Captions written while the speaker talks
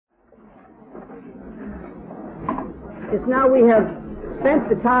is now we have spent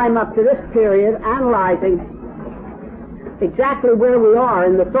the time up to this period analyzing exactly where we are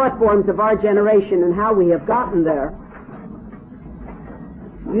in the thought forms of our generation and how we have gotten there,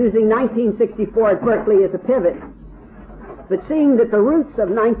 using 1964 at Berkeley as a pivot, but seeing that the roots of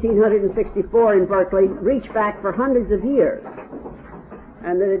 1964 in Berkeley reach back for hundreds of years,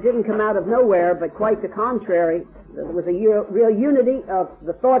 and that it didn't come out of nowhere, but quite the contrary. There was a real unity of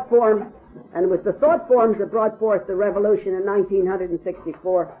the thought forms, and it was the thought forms that brought forth the revolution in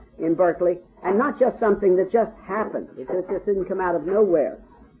 1964 in Berkeley, and not just something that just happened. It just didn't come out of nowhere.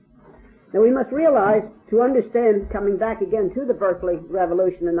 Now we must realize, to understand, coming back again to the Berkeley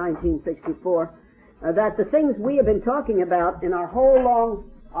Revolution in 1964, that the things we have been talking about in our whole long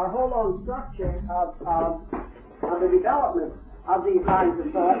structure of the development of these lines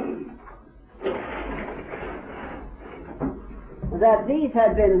of thought, that these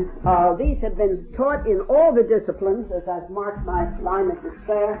have been taught in all the disciplines, as I've marked my alignments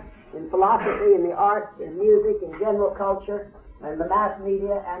there, in philosophy, in the arts, in music, in general culture, in the mass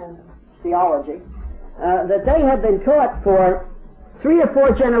media, and in theology, that they have been taught for 3 or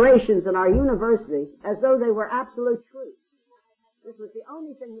 4 generations in our universities as though they were absolute truth. This was the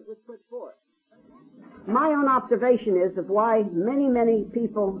only thing that was put forth. My own observation is of why many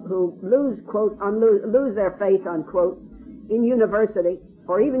people who lose their faith, unquote, in university,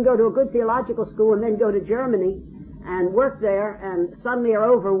 or even go to a good theological school and then go to Germany and work there and suddenly are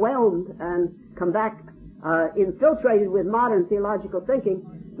overwhelmed and come back infiltrated with modern theological thinking.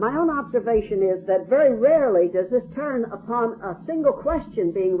 My own observation is that very rarely does this turn upon a single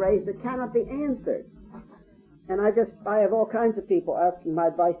question being raised that cannot be answered. And I have all kinds of people asking my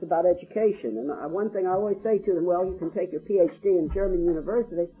advice about education. And one thing I always say to them, well, you can take your PhD in German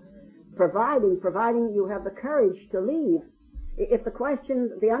university, providing you have the courage to leave. If the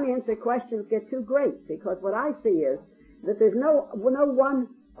unanswered questions get too great, because what I see is that there's no one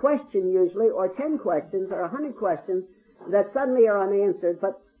question usually, or 10 questions, or 100 questions that suddenly are unanswered,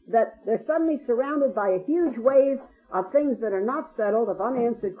 but that they're suddenly surrounded by a huge wave of things that are not settled, of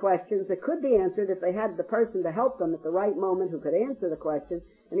unanswered questions that could be answered if they had the person to help them at the right moment who could answer the question,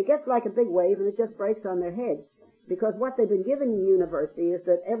 and it gets like a big wave and it just breaks on their head, because what they've been given in university is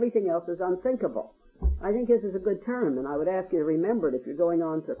that everything else is unthinkable. I think this is a good term, and I would ask you to remember it if you're going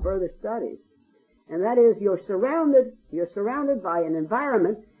on to further studies. And that is, you're surrounded by an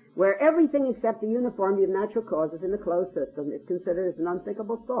environment where everything except the uniformity of natural causes in the closed system is considered as an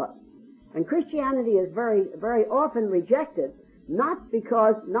unthinkable thought. And Christianity is very, very often rejected, not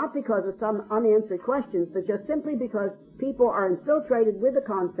because of some unanswered questions, but just simply because people are infiltrated with the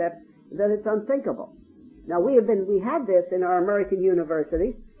concept that it's unthinkable. Now we had this in our American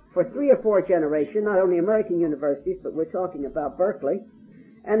universities for 3 or 4 generations, not only American universities, but we're talking about Berkeley.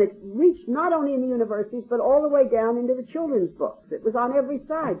 And it reached not only in the universities, but all the way down into the children's books. It was on every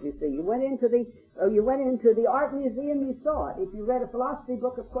side, you see. You went into the art museum, you saw it. If you read a philosophy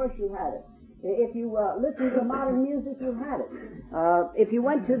book, of course you had it. If you listened to modern music, you had it. If you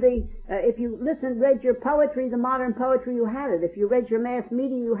read your poetry, the modern poetry, you had it. If you read your mass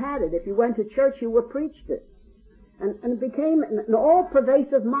media, you had it. If you went to church, you were preached it. And it became an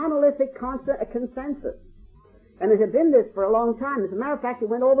all-pervasive, monolithic consensus. And it had been this for a long time. As a matter of fact, it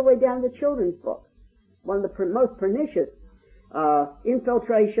went all the way down to the children's books. One of the most pernicious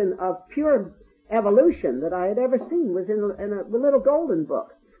infiltration of pure evolution that I had ever seen was in a little golden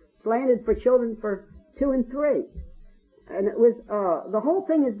book, slanted for children for 2 and 3. And it was, the whole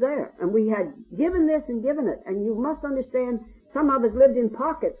thing is there. And we had given this and given it. And you must understand, some of us lived in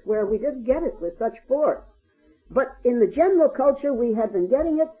pockets where we didn't get it with such force. But in the general culture, we had been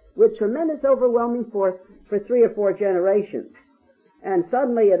getting it with tremendous overwhelming force for 3 or 4 generations. And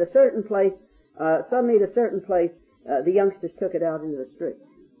suddenly at a certain place, the youngsters took it out into the street.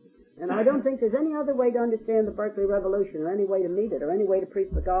 And I don't think there's any other way to understand the Berkeley Revolution, or any way to meet it, or any way to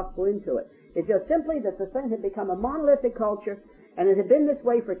preach the gospel into it. It's just simply that the thing had become a monolithic culture, and it had been this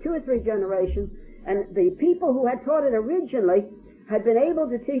way for 2 or 3 generations, and the people who had taught it originally had been able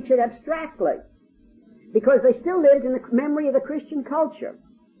to teach it abstractly, because they still lived in the memory of the Christian culture.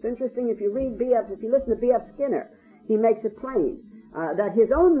 It's interesting, if you listen to B.F. Skinner, he makes it plain that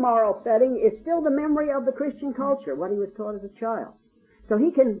his own moral setting is still the memory of the Christian culture, what he was taught as a child. So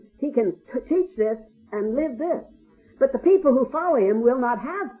he can teach this and live this. But the people who follow him will not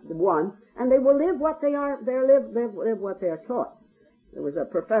have one, and they will live what they are. Live what they are taught. There was a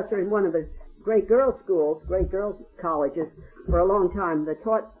professor in one of the great girls' schools, great girls' colleges, for a long time that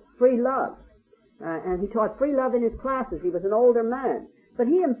taught free love. And he taught free love in his classes. He was an older man. But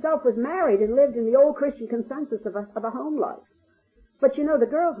he himself was married and lived in the old Christian consensus of a home life. But you know, the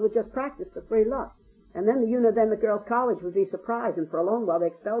girls would just practice the free love. And then the girls' college would be surprised, and for a long while they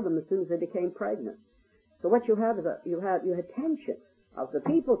expelled them as soon as they became pregnant. So what you have is you had tension of the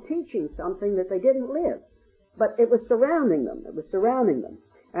people teaching something that they didn't live, but it was surrounding them. It was surrounding them,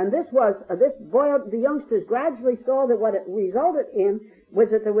 and the youngsters gradually saw that what it resulted in was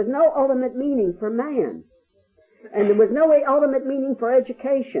that there was no ultimate meaning for man, and there was no ultimate meaning for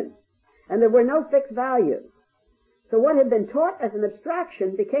education, and there were no fixed values. So what had been taught as an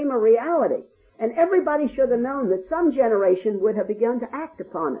abstraction became a reality. And everybody should have known that some generation would have begun to act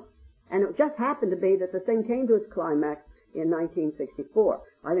upon it. And it just happened to be that the thing came to its climax in 1964.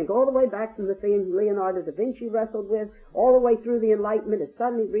 I think all the way back from the thing Leonardo da Vinci wrestled with, all the way through the Enlightenment, it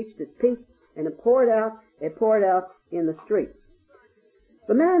suddenly reached its peak, and it poured out in the streets.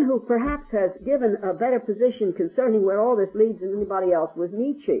 The man who perhaps has given a better position concerning where all this leads than anybody else was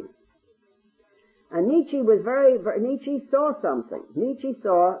Nietzsche. And Nietzsche saw something. Nietzsche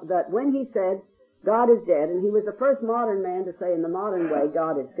saw that when he said, God is dead, and he was the first modern man to say in the modern way,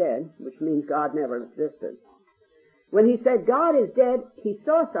 God is dead, which means God never existed. When he said God is dead, he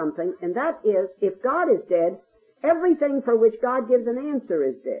saw something, and that is, if God is dead, everything for which God gives an answer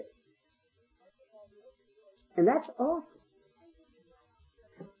is dead. And that's awful.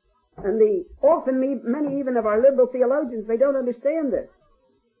 And many even of our liberal theologians, they don't understand this.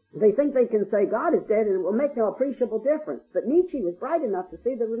 They think they can say God is dead and it will make no appreciable difference. But Nietzsche was bright enough to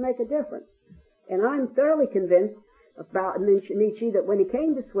see that it would make a difference. And I'm thoroughly convinced about Nietzsche that when he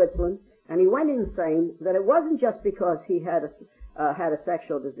came to Switzerland and he went insane, that it wasn't just because he had a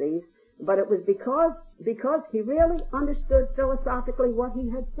sexual disease, but it was because he really understood philosophically what he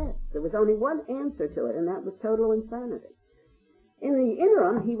had said. There was only one answer to it, and that was total insanity. In the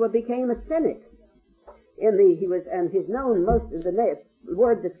interim, he became a cynic. The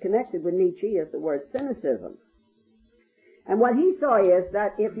word that's connected with Nietzsche is the word cynicism. And what he saw is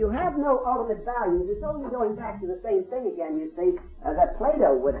that if you have no ultimate values, it's only going back to the same thing again, you see, that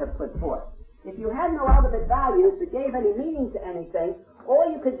Plato would have put forth. If you had no ultimate values that gave any meaning to anything, all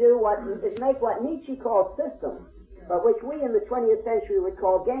you could do is make what Nietzsche called systems, but which we in the 20th century would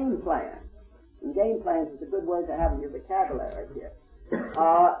call game plans. And game plans is a good word to have in your vocabulary here.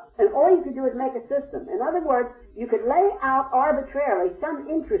 And all you could do is make a system. In other words, you could lay out arbitrarily some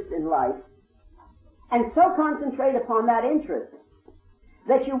interest in life and so concentrate upon that interest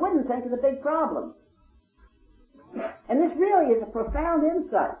that you wouldn't think of the big problems. And this really is a profound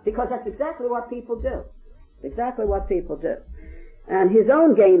insight, because that's exactly what people do. Exactly what people do. And his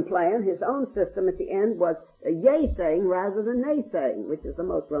own game plan, his own system at the end was a yay-saying rather than nay-saying, which is the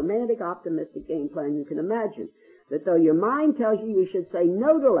most romantic, optimistic game plan you can imagine. That though your mind tells you should say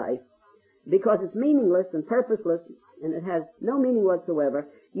no to life because it's meaningless and purposeless and it has no meaning whatsoever,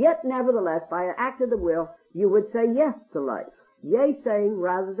 yet nevertheless, by an act of the will, you would say yes to life. Yay-saying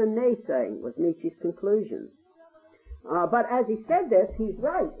rather than nay-saying was Nietzsche's conclusion. But as he said this, he's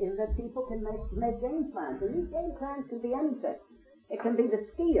right in that people can make game plans. And these game plans can be anything. It can be the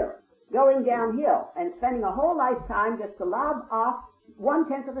skier going downhill and spending a whole lifetime just to lob off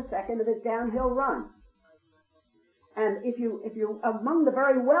 1/10 of a second of his downhill run. And if you among the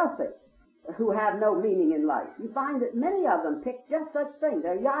very wealthy who have no meaning in life, you find that many of them pick just such things.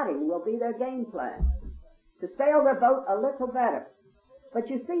 Their yachting will be their game plan, to sail their boat a little better. But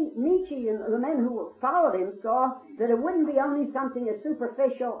you see, Nietzsche and the men who followed him saw that it wouldn't be only something as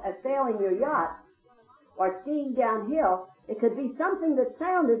superficial as sailing your yacht or skiing downhill. It could be something that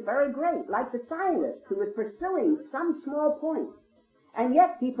sounded very great, like the scientist who was pursuing some small point. And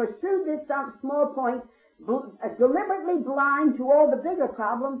yet he pursued this small point deliberately blind to all the bigger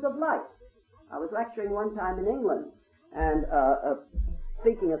problems of life. I was lecturing one time in England, and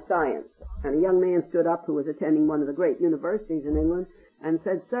speaking of science, and a young man stood up who was attending one of the great universities in England and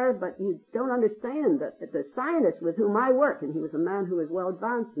said, "Sir, but you don't understand that the scientists with whom I work," and he was a man who was well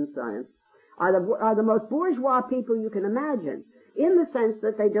advanced in science, are the most bourgeois people you can imagine, in the sense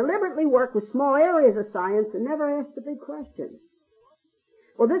that they deliberately work with small areas of science and never ask the big questions.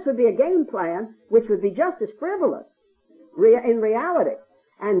 Well, this would be a game plan which would be just as frivolous in reality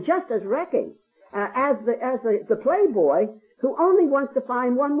and just as wrecking as the playboy who only wants to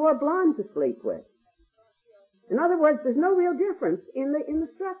find one more blonde to sleep with. In other words, there's no real difference in the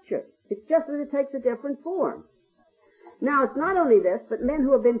structure. It's just that it takes a different form. Now, it's not only this, but men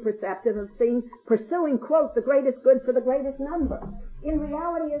who have been perceptive have seen pursuing, quote, the greatest good for the greatest number. In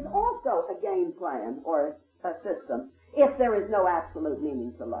reality is also a game plan or a system if there is no absolute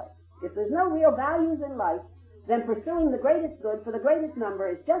meaning to life. If there's no real values in life, then pursuing the greatest good for the greatest number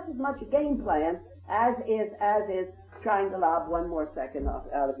is just as much a game plan as is trying to lob one more second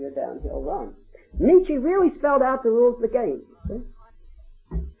out of your downhill run. Nietzsche really spelled out the rules of the game. See?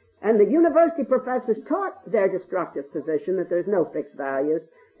 And the university professors taught their destructive position that there's no fixed values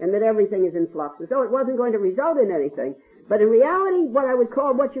and that everything is in flux, as though it wasn't going to result in anything. But in reality, what I would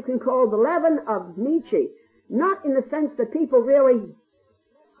call, what you can call the leaven of Nietzsche, not in the sense that people really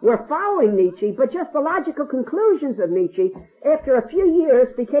were following Nietzsche, but just the logical conclusions of Nietzsche, after a few years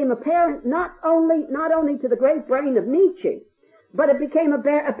became apparent not only to the great brain of Nietzsche, but it became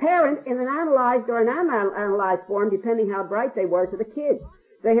apparent in an analyzed or an unanalyzed form, depending how bright they were, to the kids.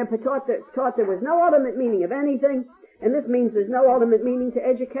 They have taught there was no ultimate meaning of anything, and this means there's no ultimate meaning to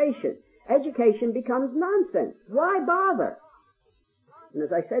education. Education becomes nonsense. Why bother? And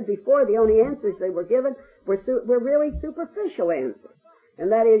as I said before, the only answers they were given were really superficial answers.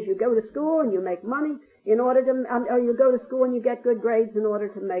 And that is, you go to school and you make money in order to, or you go to school and you get good grades in order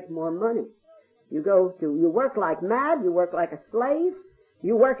to make more money. You work like mad, you work like a slave,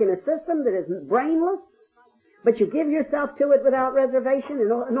 you work in a system that is brainless, but you give yourself to it without reservation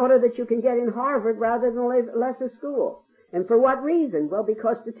in order that you can get in Harvard rather than lesser schools. And for what reason? Well,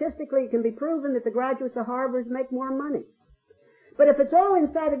 because statistically it can be proven that the graduates of Harvard make more money. But if it's all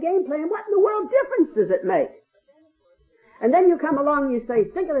inside a game plan, what in the world difference does it make? And then you come along and you say,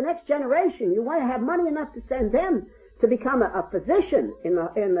 think of the next generation. You want to have money enough to send them to become a physician in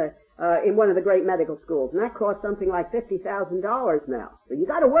one of the great medical schools, and that costs something like $50,000 now. So you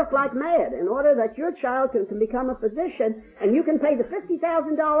got to work like mad in order that your child can become a physician, and you can pay the $50,000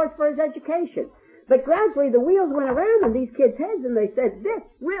 for his education. But gradually the wheels went around in these kids' heads, and they said, this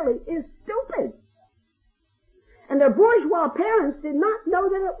really is stupid. And their bourgeois parents did not know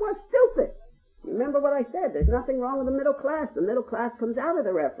that it was stupid. You remember what I said? There's nothing wrong with the middle class. The middle class comes out of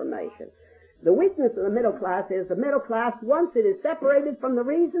the Reformation. The weakness of the middle class is the middle class, once it is separated from the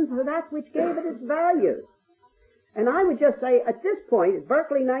reasons for that which gave it its values. And I would just say, at this point, at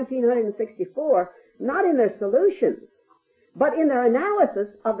Berkeley 1964, not in their solutions, but in their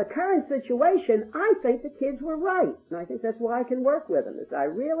analysis of the current situation, I think the kids were right. And I think that's why I can work with them, is I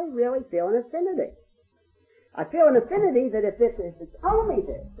really, really feel an affinity. I feel an affinity that if it's only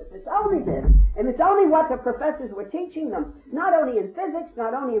this, and it's only what the professors were teaching them, not only in physics,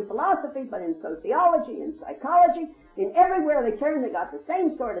 not only in philosophy, but in sociology, in psychology, in everywhere they turn, they got the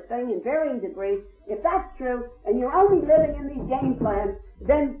same sort of thing in varying degrees. If that's true, and you're only living in these game plans,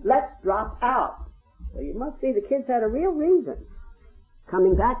 then let's drop out. So you must see the kids had a real reason,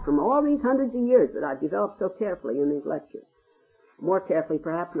 coming back from all these hundreds of years that I've developed so carefully in these lectures. More carefully,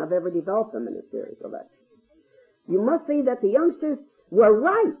 perhaps, than I've ever developed them in a series of lectures. You must see that the youngsters were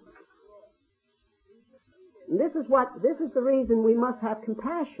right. And this is the reason we must have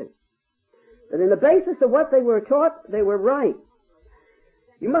compassion. That in the basis of what they were taught, they were right.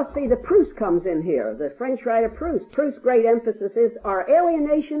 You must see that Proust comes in here, the French writer Proust. Proust's great emphasis is our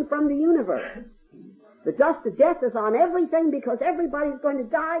alienation from the universe. The dust of death is on everything because everybody's going to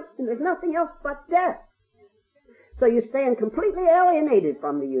die and there's nothing else but death. So you stand completely alienated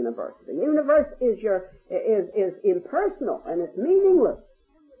from the universe. The universe is impersonal and it's meaningless.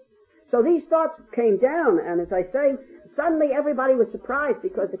 So these thoughts came down, and as I say, suddenly everybody was surprised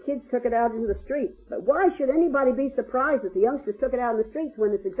because the kids took it out into the streets. But why should anybody be surprised that the youngsters took it out in the streets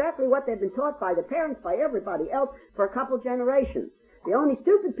when it's exactly what they've been taught by the parents, by everybody else, for a couple generations? The only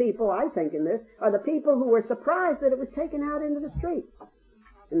stupid people, I think, in this are the people who were surprised that it was taken out into the streets.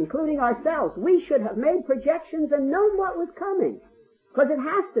 Including ourselves. We should have made projections and known what was coming. Because it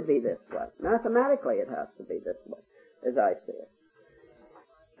has to be this way. Mathematically it has to be this way, as I see it.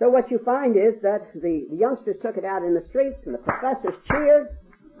 So what you find is that the youngsters took it out in the streets, and the professors cheered,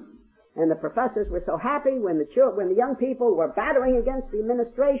 and the professors were so happy when the young people were battering against the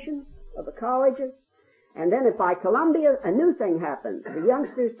administration of the colleges. And then by Columbia, a new thing happened. The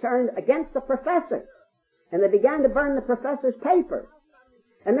youngsters turned against the professors, and they began to burn the professors' papers.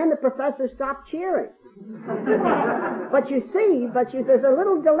 And then the professors stopped cheering. But there's a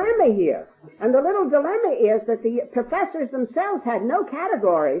little dilemma here. And the little dilemma is that the professors themselves had no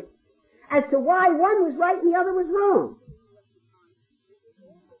categories as to why one was right and the other was wrong.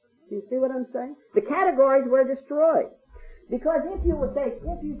 Do you see what I'm saying? The categories were destroyed. Because if you take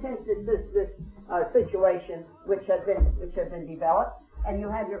this situation which has been developed, and you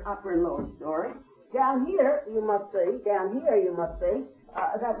have your upper and lower story, down here you must see,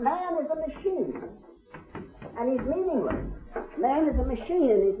 that man is a machine, and he's meaningless. Man is a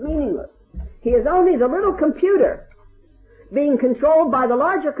machine, and he's meaningless. He is only the little computer being controlled by the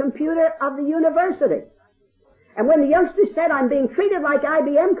larger computer of the university. And when the youngsters said, I'm being treated like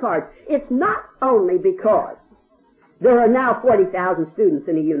IBM cards, it's not only because there are now 40,000 students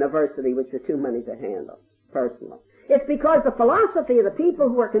in a university, which are too many to handle, personally. It's because the philosophy of the people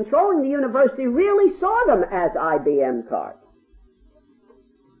who are controlling the university really saw them as IBM cards.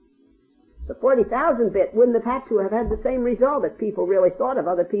 The 40,000 bit wouldn't have had to have had the same result if people really thought of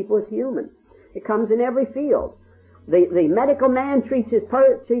other people as human. It comes in every field. The medical man treats his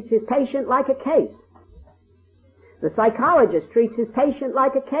patient like a case. The psychologist treats his patient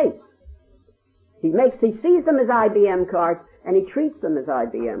like a case. He sees them as IBM cards, and he treats them as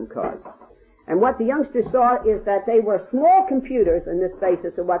IBM cards. And what the youngsters saw is that they were small computers in this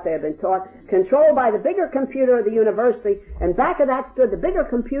basis of what they had been taught, controlled by the bigger computer of the university, and back of that stood the bigger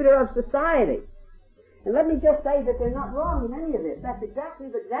computer of society. And let me just say that they're not wrong in any of this. That's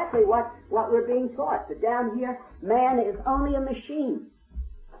exactly what we're being taught. That down here, man is only a machine.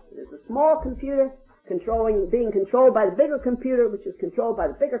 There's a small computer being controlled by the bigger computer, which is controlled by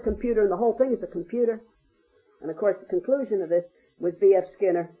the bigger computer, and the whole thing is a computer. And of course, the conclusion of this was B.F.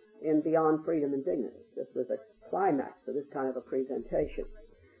 Skinner in Beyond Freedom and Dignity. This was a climax for this kind of a presentation.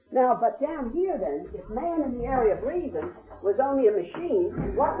 Now, but down here then, if man in the area of reason was only a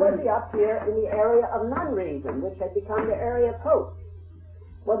machine, what was he up here in the area of non-reason, which had become the area of hope?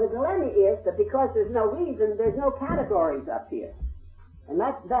 Well, the dilemma is that because there's no reason, there's no categories up here. And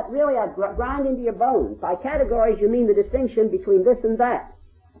that really I grind into your bones. By categories, you mean the distinction between this and that.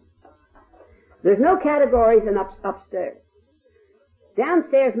 There's no categories in upstairs.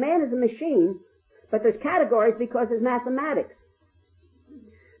 Downstairs, man is a machine, but there's categories because there's mathematics.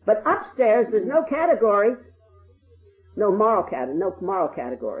 But upstairs, there's no categories, no moral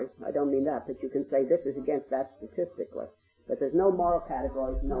categories. I don't mean that, but you can say this is against that statistically. But there's no moral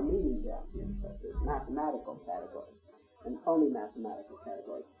categories, no meaning down here. But there's mathematical categories, and only mathematical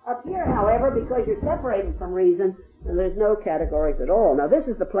categories. Up here, however, because you're separated from reason, there's no categories at all. Now, this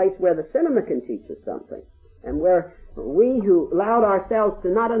is the place where the cinema can teach us something, and where we who allowed ourselves to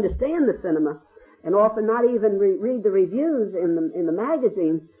not understand the cinema and often not even read the reviews in the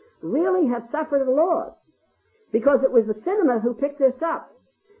magazines, really have suffered a loss. Because it was the cinema who picked this up.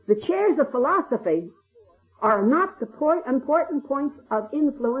 The chairs of philosophy are not the important points of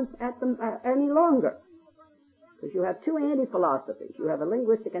influence at them any longer. Because you have two anti-philosophies. You have a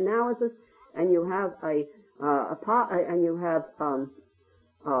linguistic analysis, and you have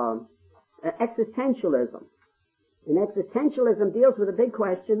existentialism. And existentialism deals with a big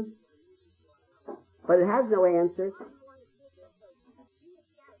question, but it has no answers.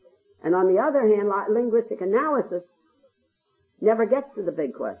 And on the other hand, linguistic analysis never gets to the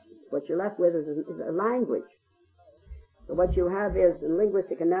big questions. What you're left with is a language. So what you have is, in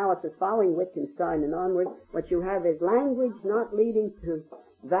linguistic analysis, following Wittgenstein and onward, what you have is language not leading to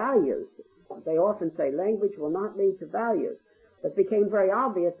values. They often say language will not lead to values. But it became very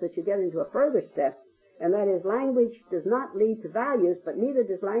obvious that you get into a further step, and that is language does not lead to values, but neither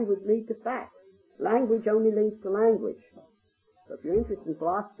does language lead to facts. Language only leads to language. So if you're interested in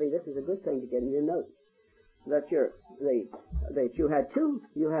philosophy, this is a good thing to get in your notes. That you have two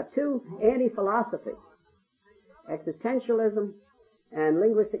anti-philosophies, existentialism and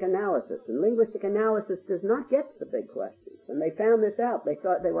linguistic analysis. And linguistic analysis does not get to the big questions. And they found this out. They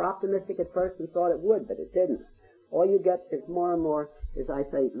thought they were optimistic at first and thought it would, but it didn't. All you get is more and more, as I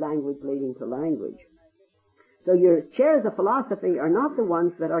say, language leading to language. So your chairs of philosophy are not the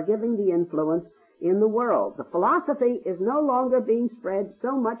ones that are giving the influence in the world. The philosophy is no longer being spread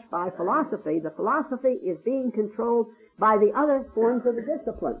so much by philosophy. The philosophy is being controlled by the other forms of the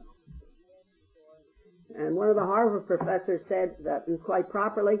discipline. And one of the Harvard professors said that, and quite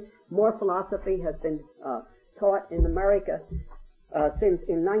properly, more philosophy has been taught in America since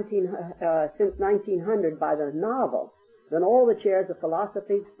 1900 by the novel than all the chairs of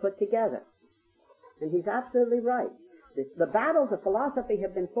philosophy put together. And he's absolutely right. The battles of philosophy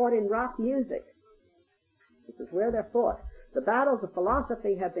have been fought in rock music. This is where they're fought. The battles of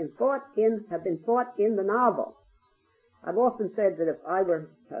philosophy have been fought in the novel. I've often said that if I had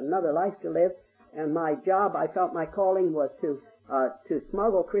another life to live, and my job, I felt my calling was to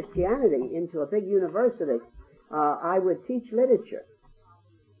smuggle Christianity into a big university, I would teach literature.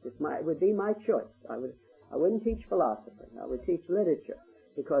 It would be my choice. I wouldn't teach philosophy. I would teach literature.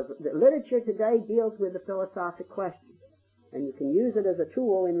 Because the literature today deals with the philosophic question. And you can use it as a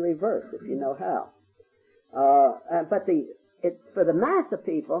tool in reverse if you know how. But for the mass of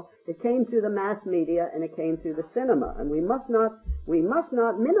people, it came through the mass media and it came through the cinema. And we must not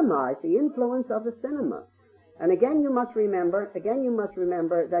minimize the influence of the cinema. And again, you must remember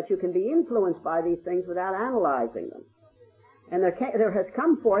that you can be influenced by these things without analyzing them. And there has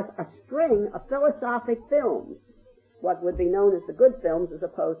come forth a string of philosophic films, what would be known as the good films as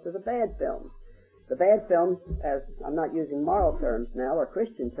opposed to the bad films. The bad films, as I'm not using moral terms now or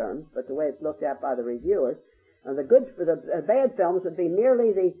Christian terms, but the way it's looked at by the reviewers, the bad films would be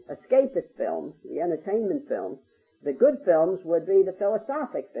merely the escapist films, the entertainment films. The good films would be the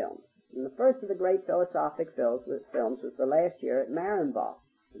philosophic films. And the first of the great philosophic films was the last year at Marienbach.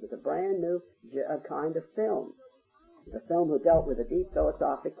 It was a brand new kind of film, a film that dealt with a deep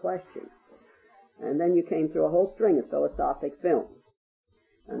philosophic question. And then you came through a whole string of philosophic films,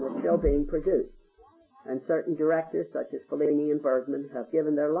 and they're still being produced. And certain directors, such as Fellini and Bergman, have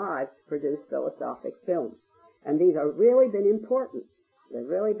given their lives to produce philosophic films. And these have really been important. They've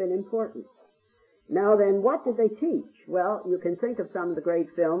really been important. Now then, what did they teach? Well, you can think of some of the great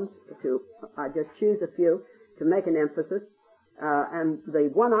films, I just choose a few to make an emphasis. And the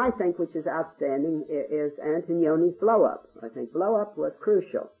one I think which is outstanding is Antonioni's Blow Up. I think Blow Up was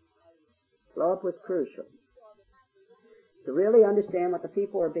crucial. Blow Up was crucial. To really understand what the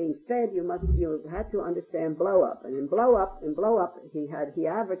people were being fed, you had to understand Blow Up. And in Blow Up, he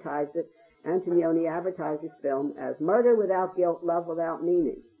advertised it. Antonioni advertised his film as murder without guilt, love without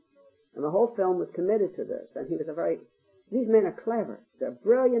meaning. And the whole film was committed to this. And these men are clever. They're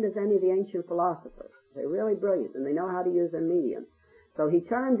brilliant as any of the ancient philosophers. They're really brilliant, and they know how to use their medium. So he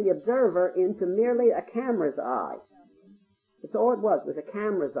turned the observer into merely a camera's eye. That's all it was a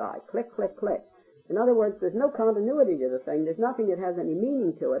camera's eye. Click, click, click. In other words, there's no continuity to the thing. There's nothing that has any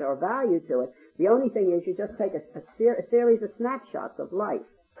meaning to it or value to it. The only thing is you just take a series of snapshots of life.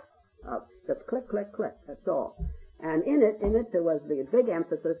 Just click, click, click. That's all. And in it there was the big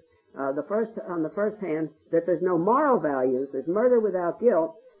emphasis, on the first hand, that there's no moral values. There's murder without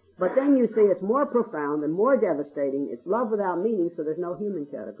guilt. But then you see it's more profound and more devastating. It's love without meaning, so there's no human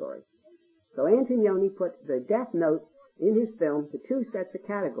category. So Antonioni put the death note in his film to two sets of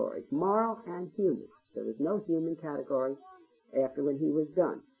categories, moral and human. There was no human category after when he was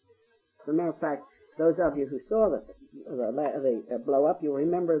done. As a matter of fact, those of you who saw the Blow Up, you'll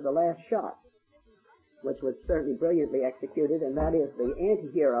remember the last shot, which was certainly brilliantly executed, and that is the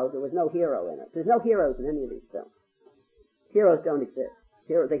anti-hero. There was no hero in it. There's no heroes in any of these films. Heroes don't exist.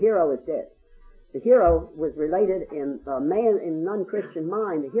 The hero is dead. The hero was related in non-Christian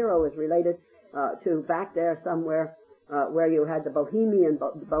mind. The hero is related to back there somewhere where you had the bohemian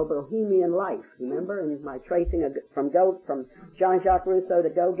life. Remember, in my tracing from Jean-Jacques Rousseau to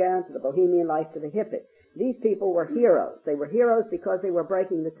Gauguin to the bohemian life to the hippie. These people were heroes. They were heroes because they were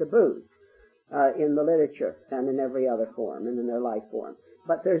breaking the taboos in the literature and in every other form and in their life form.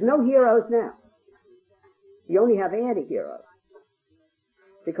 But there's no heroes now. You only have anti-heroes,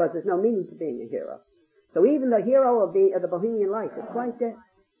 because there's no meaning to being a hero. So even the hero of the bohemian life is quite dead.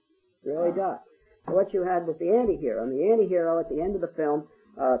 It really does. So what you had was the anti-hero, and the anti-hero at the end of the film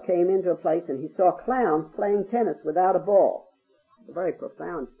came into a place and he saw clowns playing tennis without a ball. It's a very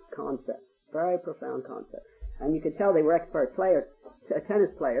profound concept. Very profound concept. And you could tell they were expert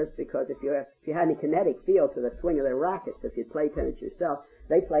tennis players, because if you had any kinetic feel to the swing of their rackets, if you played tennis yourself,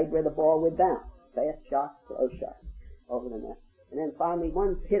 they played where the ball would bounce. Fast shots, slow shots, over the net. And then finally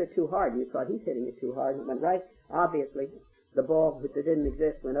one hit it too hard, and you thought he's hitting it too hard, and it went right. Obviously, the ball, which didn't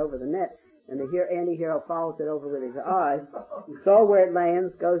exist, went over the net, and the anti-hero follows it over with his eyes, saw where it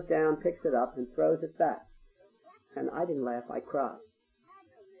lands, goes down, picks it up, and throws it back. And I didn't laugh, I cried.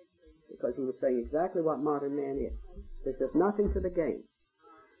 Because he was saying exactly what modern man is. There's just nothing to the game.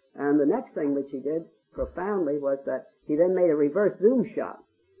 And the next thing which he did profoundly was that he then made a reverse zoom shot.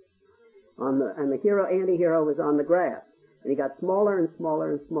 And the anti-hero was on the grass. And he got smaller and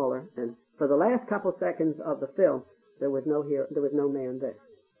smaller and smaller. And for the last couple seconds of the film, there was no man there.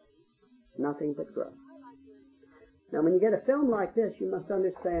 Nothing but grass. Now, when you get a film like this, you must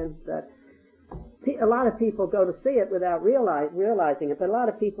understand that a lot of people go to see it without realizing it, but a lot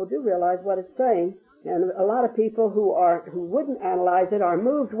of people do realize what it's saying, and a lot of people who wouldn't analyze it are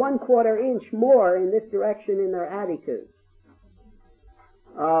moved 1/4 inch more in this direction in their attitude.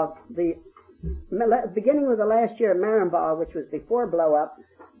 Beginning with the last year at Marienbach, which was before Blow Up,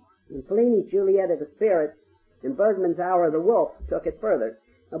 and Fellini's Juliet of the Spirits, and Bergman's Hour of the Wolf took it further.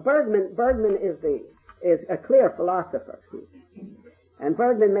 Now, Bergman is a clear philosopher. And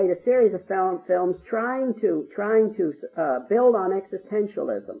Bergman made a series of films trying to build on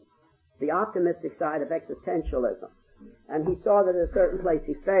existentialism, the optimistic side of existentialism. And he saw that at a certain place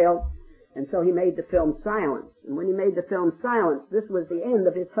he failed, and so he made the film Silence. And when he made the film Silence, this was the end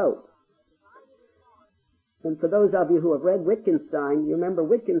of his hope. And for those of you who have read Wittgenstein, you remember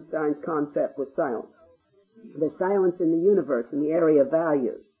Wittgenstein's concept was silence. There's silence in the universe, in the area of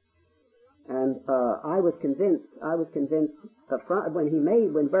values. And I was convinced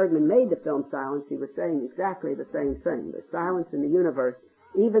when Bergman made the film Silence, he was saying exactly the same thing. There's silence in the universe.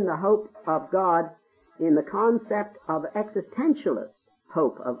 Even the hope of God in the concept of existentialist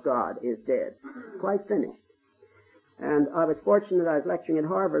hope of God is dead. Quite finished. And I was fortunate, I was lecturing at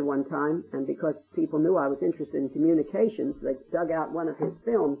Harvard one time, and because people knew I was interested in communications, they dug out one of his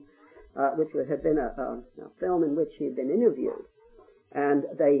films, which had been a film in which he had been interviewed. And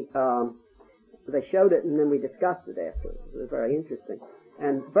they showed it, and then we discussed it afterwards. It was very interesting.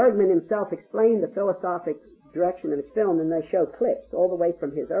 And Bergman himself explained the philosophic direction of his film, and they show clips all the way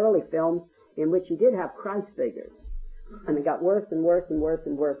from his early films in which he did have Christ figures. And it got worse and worse and worse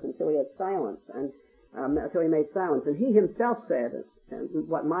and worse until he had silence, and until he made silence. And he himself said, and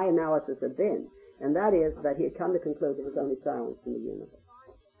what my analysis had been, and that is that he had come to conclude there was only silence in the universe.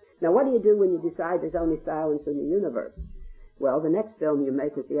 Now, what do you do when you decide there's only silence in the universe? Well, the next film you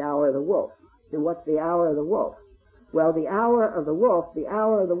make is The Hour of the Wolf. And what's The Hour of the Wolf? Well, The Hour of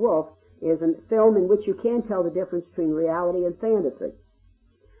the Wolf is a film in which you can't tell the difference between reality and fantasy.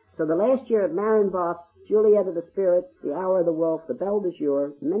 So the last year at Marienbach, Juliet of the Spirits, The Hour of the Wolf, The Belle de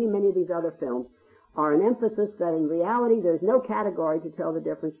Jour, many of these other films are an emphasis that in reality there's no category to tell the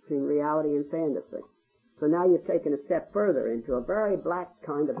difference between reality and fantasy. So now you've taken a step further into a very black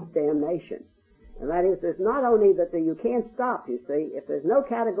kind of damnation. And that is, there's not only that you can't stop, you see, if there's no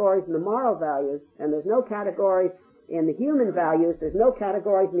categories in the moral values, and there's no categories in the human values, there's no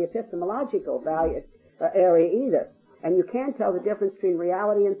categories in the epistemological value area either. And you can't tell the difference between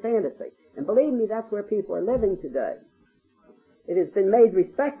reality and fantasy. And believe me, that's where people are living today. It has been made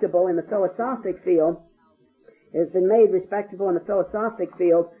respectable in the philosophic field. It has been made respectable in the philosophic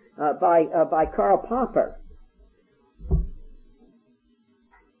field by Karl Popper.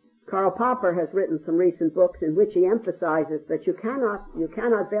 Karl Popper has written some recent books in which he emphasizes that you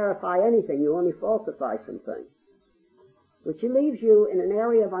cannot verify anything, you only falsify some things, which leaves you in an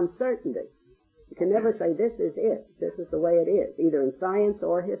area of uncertainty. You can never say this is it, this is the way it is, either in science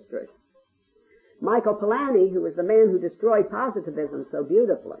or history. Michael Polanyi, who was the man who destroyed positivism so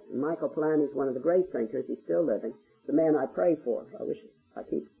beautifully, and Michael Polanyi is one of the great thinkers, he's still living, the man I pray for. I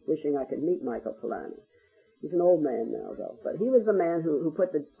keep wishing I could meet Michael Polanyi. He's an old man now, though. But he was the man who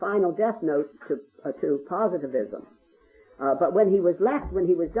put the final death note to positivism. But when he was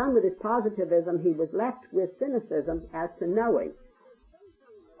done with his positivism, he was left with cynicism as to knowing.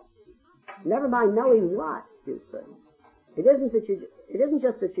 Never mind knowing what, you see. It isn't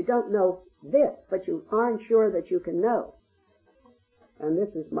just that you don't know this, but you aren't sure that you can know. And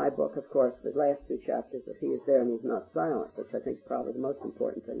this is my book, of course, the last two chapters of He Is There and He's Not Silent, which I think is probably the most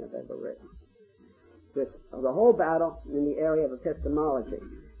important thing I've ever written. With the whole battle in the area of epistemology.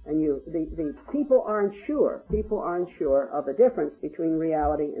 And the people aren't sure of the difference between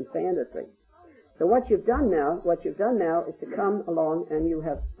reality and fantasy. So what you've done now is to come along and you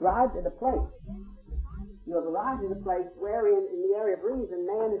have arrived at a place. You have arrived at a place wherein, in the area of reason,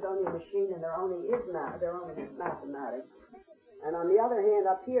 man is only a machine and there only is mathematics. And on the other hand,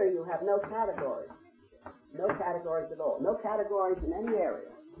 up here, you have no categories. No categories at all. No categories in any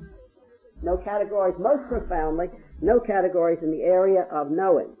area. No categories, most profoundly, no categories in the area of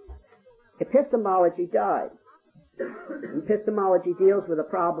knowing. Epistemology died. Epistemology deals with the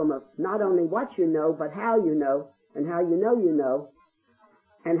problem of not only what you know, but how you know, and how you know,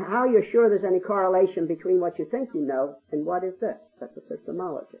 and how you're sure there's any correlation between what you think you know and what is this. That's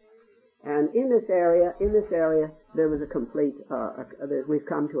epistemology. And in this area, there was a complete, we've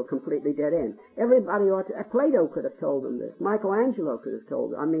come to a completely dead end. Everybody Plato could have told them this. Michelangelo could have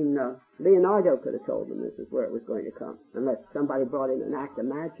told them. Leonardo could have told them this is where it was going to come, unless somebody brought in an act of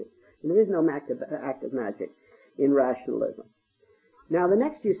magic. And there is no act of magic in rationalism. Now, the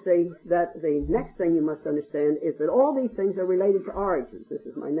next thing you must understand is that all these things are related to origins. This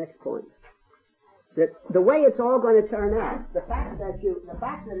is my next point. That the way it's all going to turn out, the fact that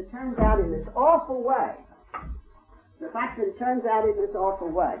it turns out in this awful way,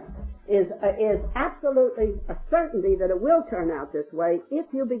 is absolutely a certainty that it will turn out this way if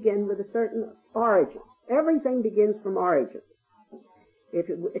you begin with a certain origin. Everything begins from origin.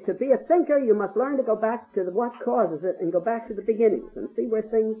 To be a thinker, you must learn to go back to what causes it and go back to the beginnings and see where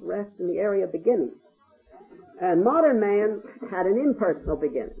things rest in the area of beginnings. And modern man had an impersonal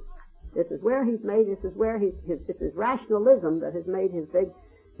beginning. This is rationalism that has made his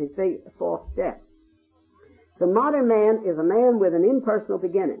big false step. The modern man is a man with an impersonal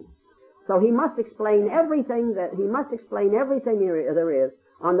beginning. So he must explain everything there is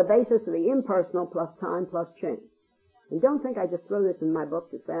on the basis of the impersonal plus time plus change. And don't think I just throw this in my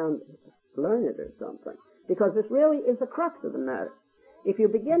book to sound learned or something, because this really is the crux of the matter. If you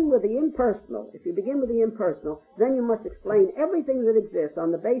begin with the impersonal, then you must explain everything that exists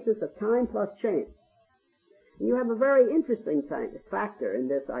on the basis of time plus change. And you have a very interesting factor in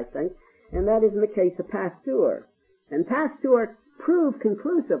this, I think, and that is in the case of Pasteur. And Pasteur proved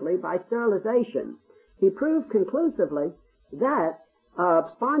conclusively by sterilization, that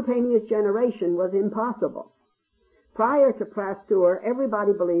spontaneous generation was impossible. prior to Pasteur,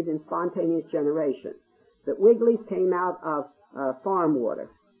 everybody believed in spontaneous generation, that Wigleys came out of farm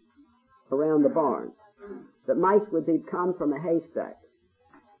water around the barn, that mice would come from a haystack.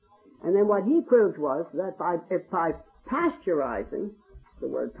 And then what he proved was that by pasteurizing, the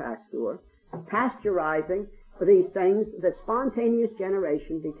word Pasteur, pasteurizing these things, that spontaneous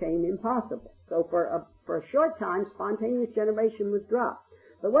generation became impossible. So for a short time, spontaneous generation was dropped.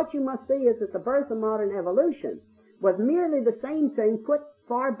 But what you must see is that the birth of modern evolution was merely the same thing put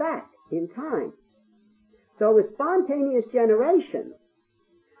far back in time. So it was spontaneous generation,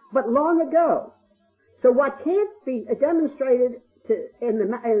 but long ago. So what can't be demonstrated in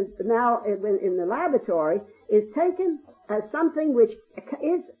the laboratory is taken as something which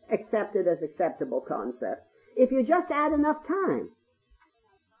is accepted as acceptable concept if you just add enough time.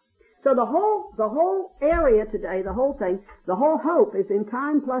 So the whole area today, the whole hope is in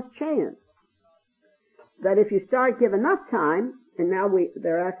time plus chance. That if you start give enough time, and now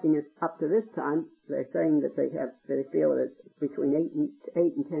they're asking us up to this time, they're saying that they feel that it's between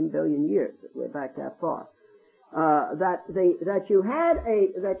 8 and 10 billion years, that we're back that far. That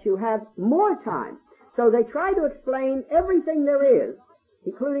you have more time. So they try to explain everything there is,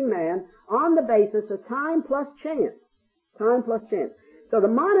 including man, on the basis of time plus chance. Time plus chance. So the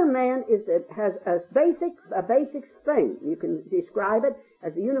modern man has a basic thing. You can describe it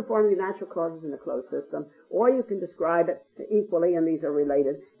as the uniformity of natural causes in a closed system, or you can describe it equally, and these are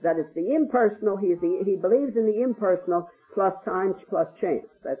related, that it's the impersonal. He believes in the impersonal plus time plus chance.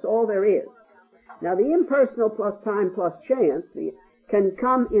 That's all there is. Now the impersonal plus time plus chance can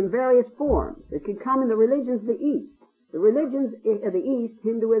come in various forms. It can come in the religions of the East. The religions of the East,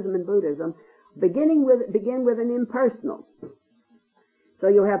 Hinduism and Buddhism, begin with an impersonal. So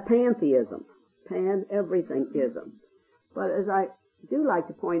you have pantheism, pan-everythingism. But as I do like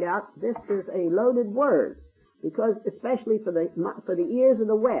to point out, this is a loaded word, because especially for the ears of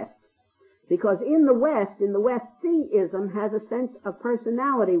the West, because in the West, theism has a sense of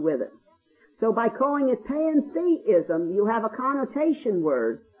personality with it. So by calling it pantheism, you have a connotation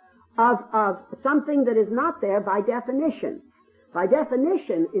word of something that is not there by definition. By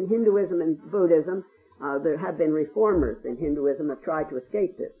definition, in Hinduism and Buddhism, there have been reformers in Hinduism that tried to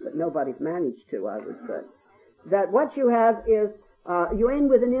escape this, but nobody's managed to, I would say. That what you have is, you end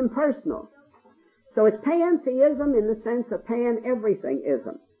with an impersonal. So it's pantheism in the sense of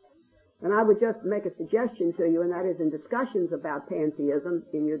pan-everythingism. And I would just make a suggestion to you, and that is in discussions about pantheism,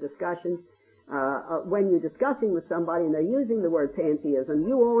 in your discussions, when you're discussing with somebody and they're using the word pantheism,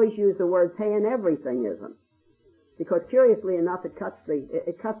 you always use the word pan-everythingism. Because curiously enough, it cuts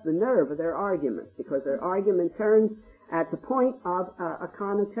the nerve of their argument, because their argument turns at the point of a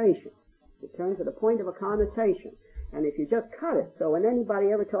connotation. It turns at the point of a connotation. And if you just cut it, so when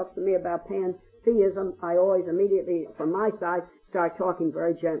anybody ever talks to me about pantheism, I always immediately, from my side, start talking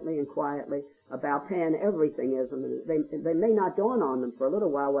very gently and quietly about pan-everythingism. And they may not dawn on them for a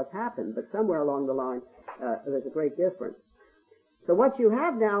little while what's happened, but somewhere along the line, there's a great difference. So what you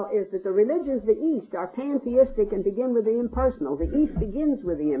have now is that the religions of the East are pantheistic and begin with the impersonal. The East begins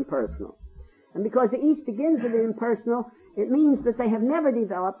with the impersonal. And because the East begins with the impersonal, it means that they have never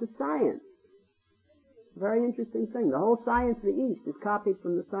developed a science. Very interesting thing. The whole science of the East is copied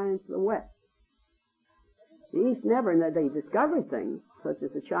from the science of the West. The East never, they discovered things, such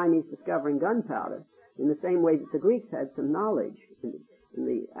as the Chinese discovering gunpowder, in the same way that the Greeks had some knowledge. And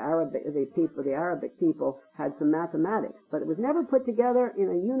the Arabic people had some mathematics, but it was never put together in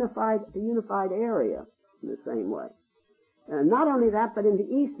a unified area in the same way. Not only that, but in the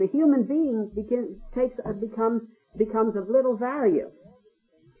East, the human being becomes of little value,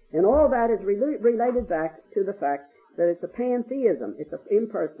 and all that is related back to the fact that it's a pantheism, it's an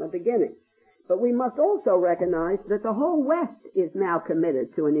impersonal beginning. But we must also recognize that the whole West is now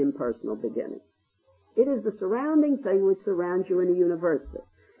committed to an impersonal beginning. It is the surrounding thing which surrounds you in a university.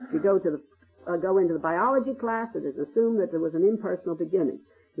 If you go into the biology class, it is assumed that there was an impersonal beginning.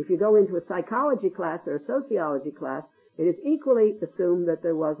 If you go into a psychology class or a sociology class, it is equally assumed that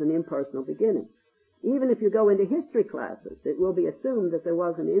there was an impersonal beginning. Even if you go into history classes, it will be assumed that there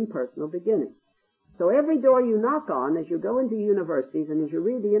was an impersonal beginning. So every door you knock on as you go into universities and as you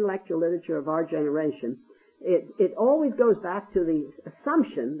read the intellectual literature of our generation, it always goes back to the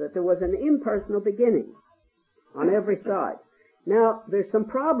assumption that there was an impersonal beginning on every side. Now, there's some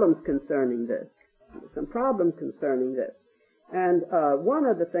problems concerning this. And one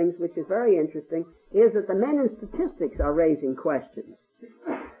of the things which is very interesting is that the men in statistics are raising questions.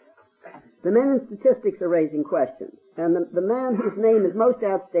 The men in statistics are raising questions. And the man whose name is most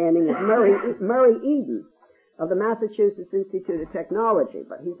outstanding is Murray Eden of the Massachusetts Institute of Technology,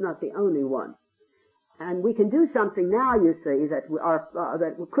 but he's not the only one. And we can do something now, you see, that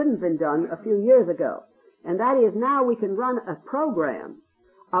couldn't have been done a few years ago. And that is, now we can run a program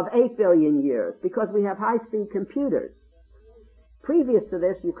of 8 billion years because we have high-speed computers. Previous to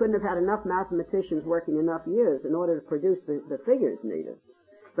this, you couldn't have had enough mathematicians working enough years in order to produce the figures needed.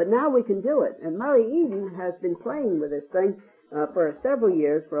 But now we can do it. And Murray Eden has been playing with this thing for several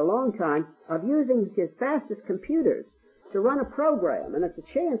years, for a long time, of using his fastest computers to run a program. And it's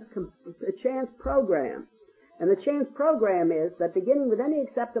a chance program. And the chance program is that beginning with any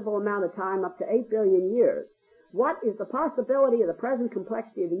acceptable amount of time up to 8 billion years, what is the possibility of the present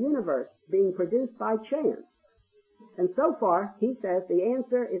complexity of the universe being produced by chance? And so far, he says the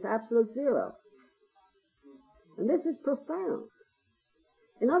answer is absolute zero. And this is profound.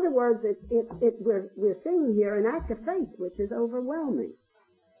 In other words, we're seeing here an act of faith which is overwhelming.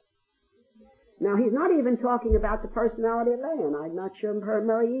 Now, he's not even talking about the personality of man. I'm not sure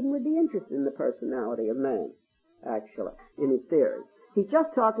Murray Eden would be interested in the personality of man, actually, in his theory. He's just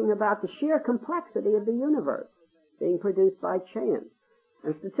talking about the sheer complexity of the universe being produced by chance.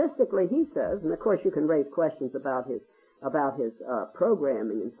 And statistically, he says, and of course you can raise questions about his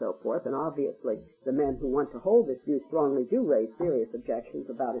programming and so forth, and obviously the men who want to hold this view strongly do raise serious objections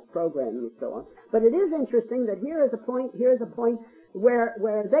about his programming and so on. But it is interesting that here is a point where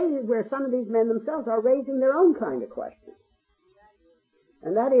some of these men themselves are raising their own kind of questions.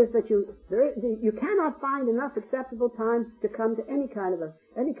 And that is that you cannot find enough acceptable time to come to any kind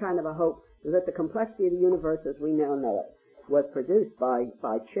of a hope that the complexity of the universe as we now know it was produced by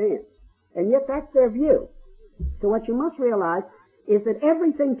chance. And yet that's their view. So what you must realize is that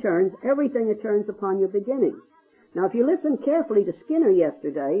everything turns upon your beginning. Now if you listen carefully to Skinner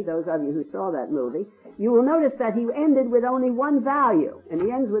yesterday, those of you who saw that movie, you will notice that he ended with only one value, and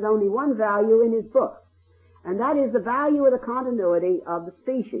he ends with only one value in his book. And that is the value of the continuity of the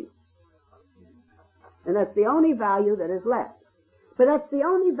species. And that's the only value that is left. But that's the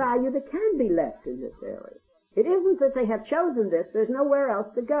only value that can be left in this area. It isn't that they have chosen this, there's nowhere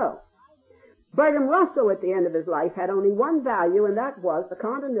else to go. Bertrand Russell at the end of his life had only one value, and that was the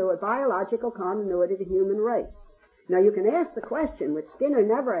biological continuity of the human race. Now you can ask the question, which Skinner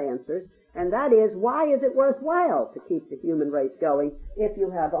never answers, and that is, why is it worthwhile to keep the human race going if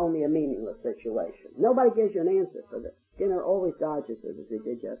you have only a meaningless situation? Nobody gives you an answer for this. Skinner always dodges it, as he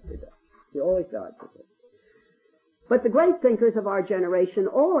did yesterday. He always dodges it. But the great thinkers of our generation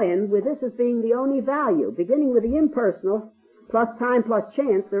all end with this as being the only value. Beginning with the impersonal, plus time plus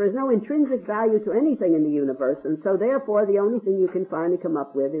chance, there is no intrinsic value to anything in the universe, and so therefore the only thing you can finally come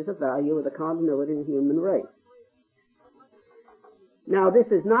up with is a value of the continuity of the human race. Now, this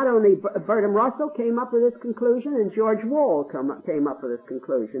is not only Bertrand Russell came up with this conclusion, and George Wall came up with this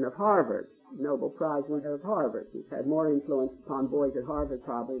conclusion of Harvard, Nobel Prize winner of Harvard. He's had more influence upon boys at Harvard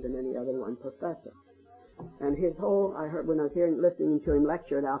probably than any other one professor. And his whole, I heard when I was listening to him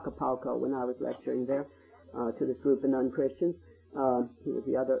lecture at Acapulco when I was lecturing there to this group of non-Christians. He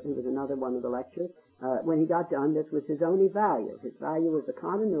was another one of the lecturers. When he got done, this was his only value. His value was the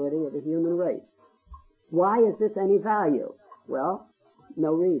continuity of the human race. Why is this any value? Well,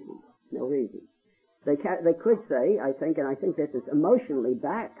 no reason. No reason. They could say, I think this is emotionally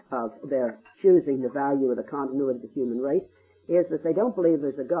back of their choosing the value of the continuity of the human race, is that they don't believe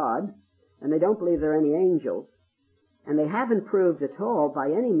there's a God, and they don't believe there are any angels, and they haven't proved at all by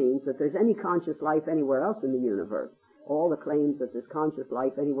any means that there's any conscious life anywhere else in the universe. All the claims that there's conscious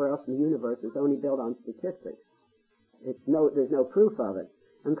life anywhere else in the universe is only built on statistics. There's no proof of it.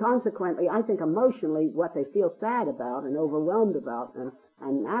 And consequently, I think emotionally what they feel sad about and overwhelmed about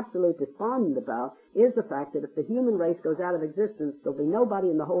and absolute despondent about is the fact that if the human race goes out of existence, there'll be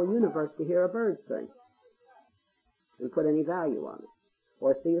nobody in the whole universe to hear a bird sing and put any value on it,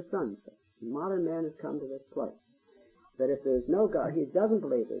 or see a sunset. Modern man has come to this place, that if there's no God, he doesn't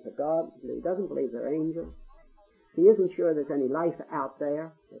believe there's a God, he doesn't believe there are angels, he isn't sure there's any life out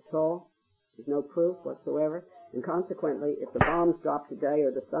there at all, there's no proof whatsoever, and consequently, if the bombs drop today,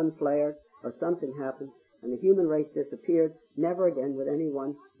 or the sun flared, or something happens, and the human race disappeared, never again would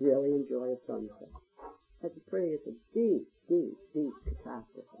anyone really enjoy a sunset. It's a deep, deep, deep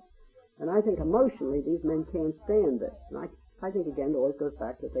catastrophe. And I think emotionally these men can't stand this. And I think again it always goes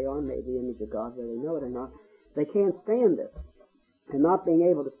back that they are made the image of God, whether they know it or not. They can't stand this. And not being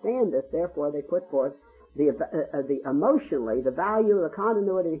able to stand this, therefore they put forth the emotionally the value of the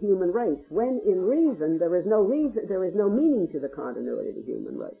continuity of the human race, when in reason there is no meaning to the continuity of the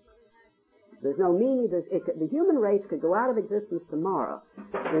human race. There's no meaning. The human race could go out of existence tomorrow,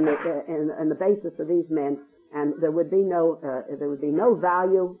 in the basis of these men, and there would be no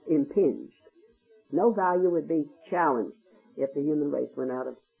value impinged. No value would be challenged if the human race went out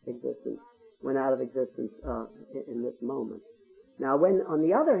of existence. went out of existence in this moment. Now, when, on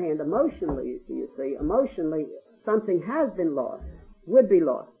the other hand, emotionally, you see, emotionally, something has been lost, would be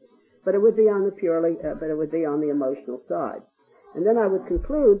lost, but it would be on the emotional side. And then I would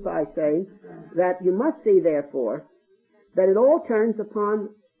conclude by saying that you must see, therefore, that it all turns upon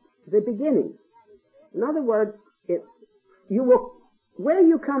the beginning. In other words, where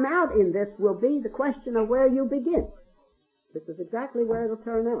you come out in this will be the question of where you begin. This is exactly where it'll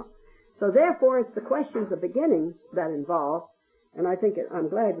turn out. So therefore, it's the questions of beginning that involve, and I'm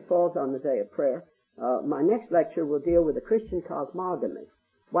glad it falls on the day of prayer. My next lecture will deal with the Christian cosmogony.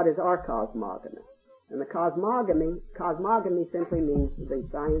 What is our cosmogony? And the cosmogony simply means the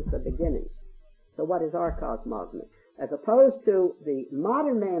science of beginning. So what is our cosmogony? As opposed to the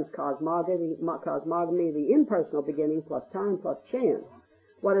modern man's cosmogony, the impersonal beginning plus time plus chance,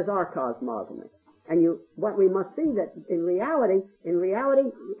 what is our cosmogony? And what we must see that in reality,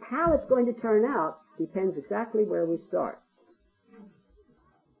 how it's going to turn out depends exactly where we start.